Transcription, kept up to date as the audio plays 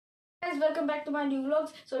guys, welcome back to my new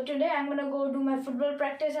vlogs. So today I'm gonna go do my football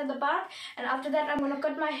practice at the park, and after that I'm gonna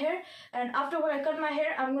cut my hair. And after I cut my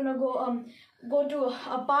hair, I'm gonna go to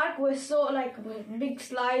a park with with big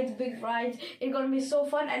slides, big rides. It's gonna be so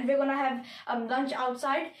fun, and we're gonna have lunch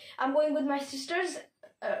outside. I'm going with my sisters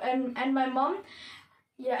and my mom.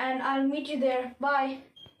 Yeah, and I'll meet you there. Bye.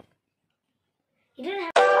 You didn't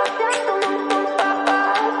have.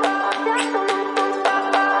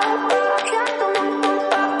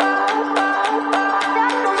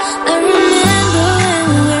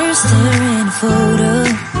 Photo.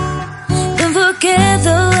 Don't forget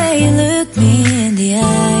the way you look me in the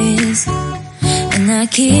eyes, and I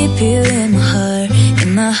keep you in my heart.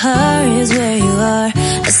 In my heart is where you are.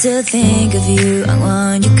 I still think of you. I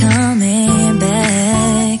want you coming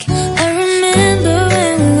back. I remember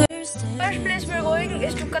when we were staring. First place we're going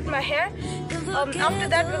is to cut my hair. After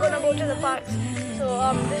that we're gonna go to the park. So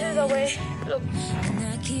this is the way. Look. And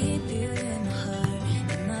I keep you in my heart.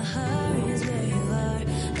 In my heart is where you are.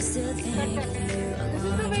 I still think of you. I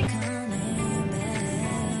want you coming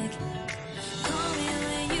back. Call me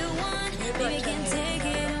when you want. Baby, can take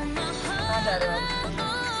it on my heart.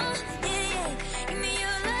 Yeah, yeah. Give me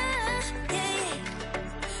your love. Yeah, yeah.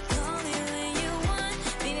 Call me when you want.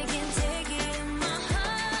 Baby, can take it on my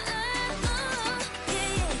heart.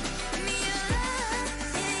 Yeah, yeah. Give me your love.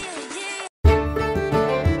 Yeah, yeah, yeah.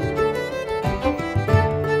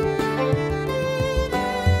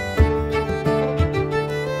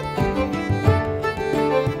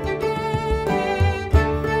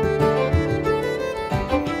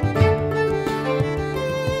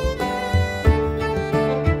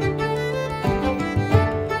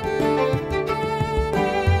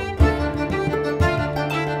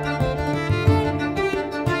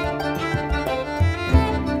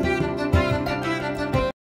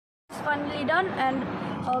 Finally done, and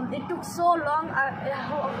it took so long.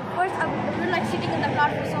 First I didn't like sitting in the car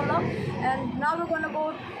for so long, and now we're gonna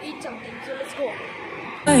go eat something, so let's go.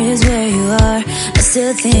 Is where you are. I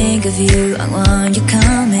still think of you. I want you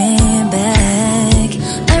coming back.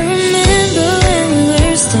 I remember when we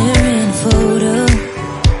were staring a photo.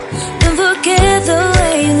 Don't forget the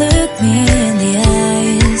way you look me in the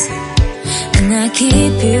eyes, and I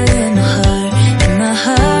keep you in my heart. In my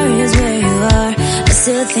heart is where you are. I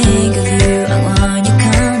still think of you. I want you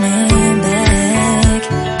coming back.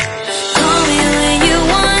 Call me when you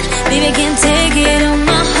want. Baby, I can take it on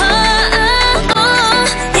my heart.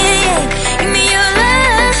 Yeah, yeah. Give me your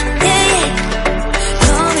love. Yeah, yeah.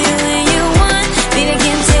 Call me when you want. Baby, I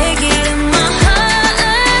can take it on my heart.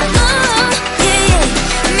 Yeah, yeah.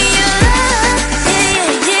 Give me your love. Yeah,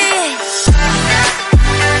 yeah, yeah.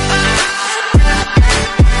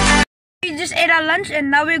 We just ate our lunch, and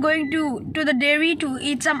now we're going to the dairy to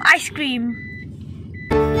eat some ice cream.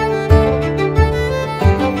 Looks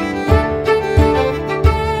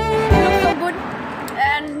so good.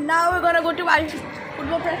 And now we're gonna go to our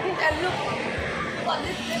football practice, and look got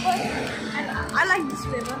this flavor, and I like this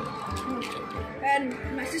flavor. And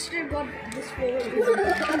my sister got this flavor,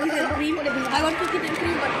 cookies and cream. I got cookies and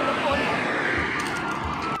cream, but for the phone.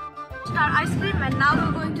 Our ice cream, and now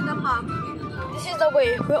we're going to the park. This is the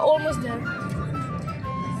way. We're almost there.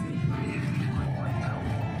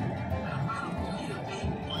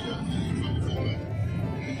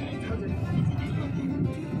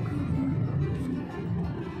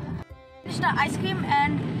 Finished our ice cream,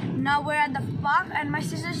 and now we're at the park, and my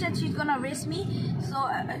sister said she's gonna race me, so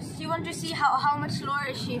she wants to see how much slower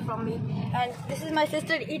is she from me. And this is my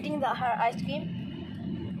sister eating her ice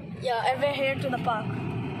cream. Yeah, and we're here to the park.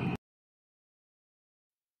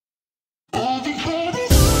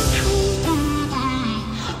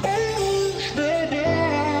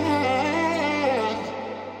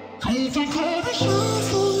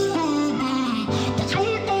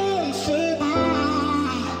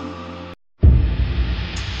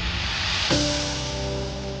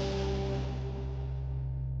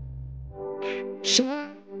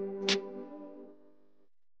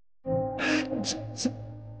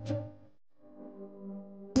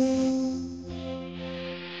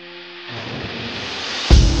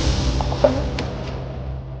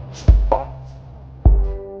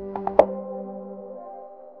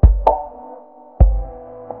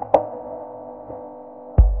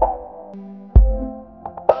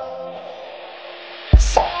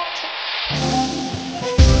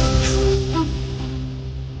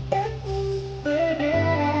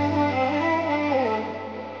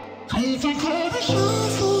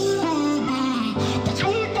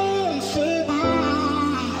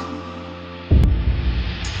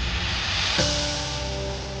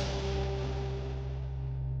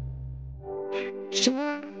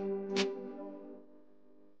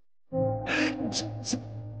 So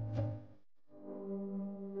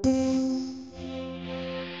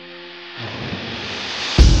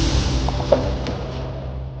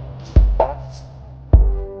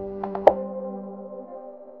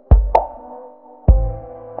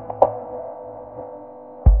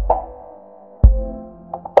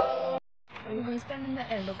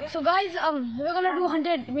guys, we're gonna do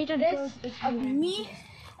 100-meter race. Me,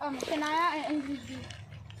 Shania, and Rizvi.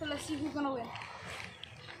 So let's see who's gonna win.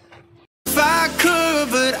 If I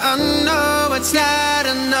could, but I know it's not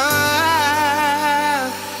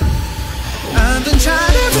enough. I've been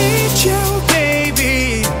trying to reach you,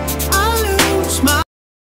 baby. I lose my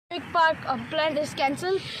Big Park plan is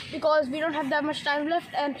cancelled because we don't have that much time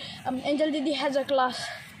left, and Angel Didi has a class.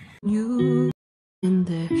 You and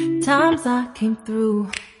the times I came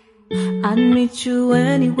through, I'd meet you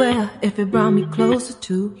anywhere if it brought me closer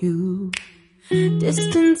to you.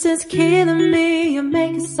 Distance is killing me, you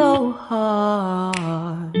make it so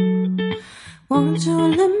hard. Won't you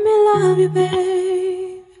let me love you,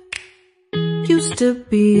 babe? Used to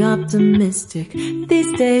be optimistic,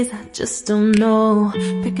 these days I just don't know.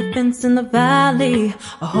 Pick a fence in the valley,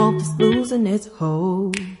 I hope it's losing its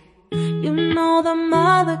hold. You know them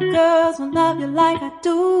other girls won't love you like I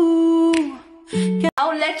do.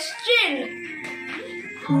 Now let's chill.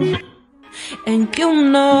 And you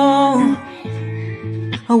know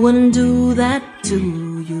I wouldn't do that to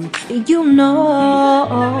you. You know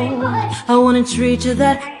I wouldn't treat you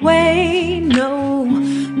that way. No,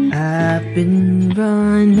 I've been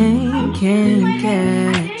running, can't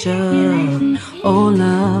catch up. Oh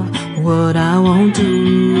love, what I won't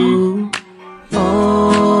do.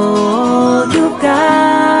 Oh, you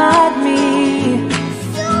got me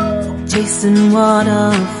chasing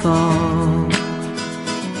waterfalls.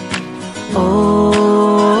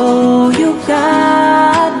 Oh, you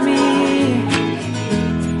got me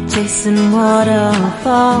chasing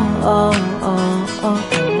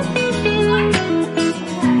waterfalls.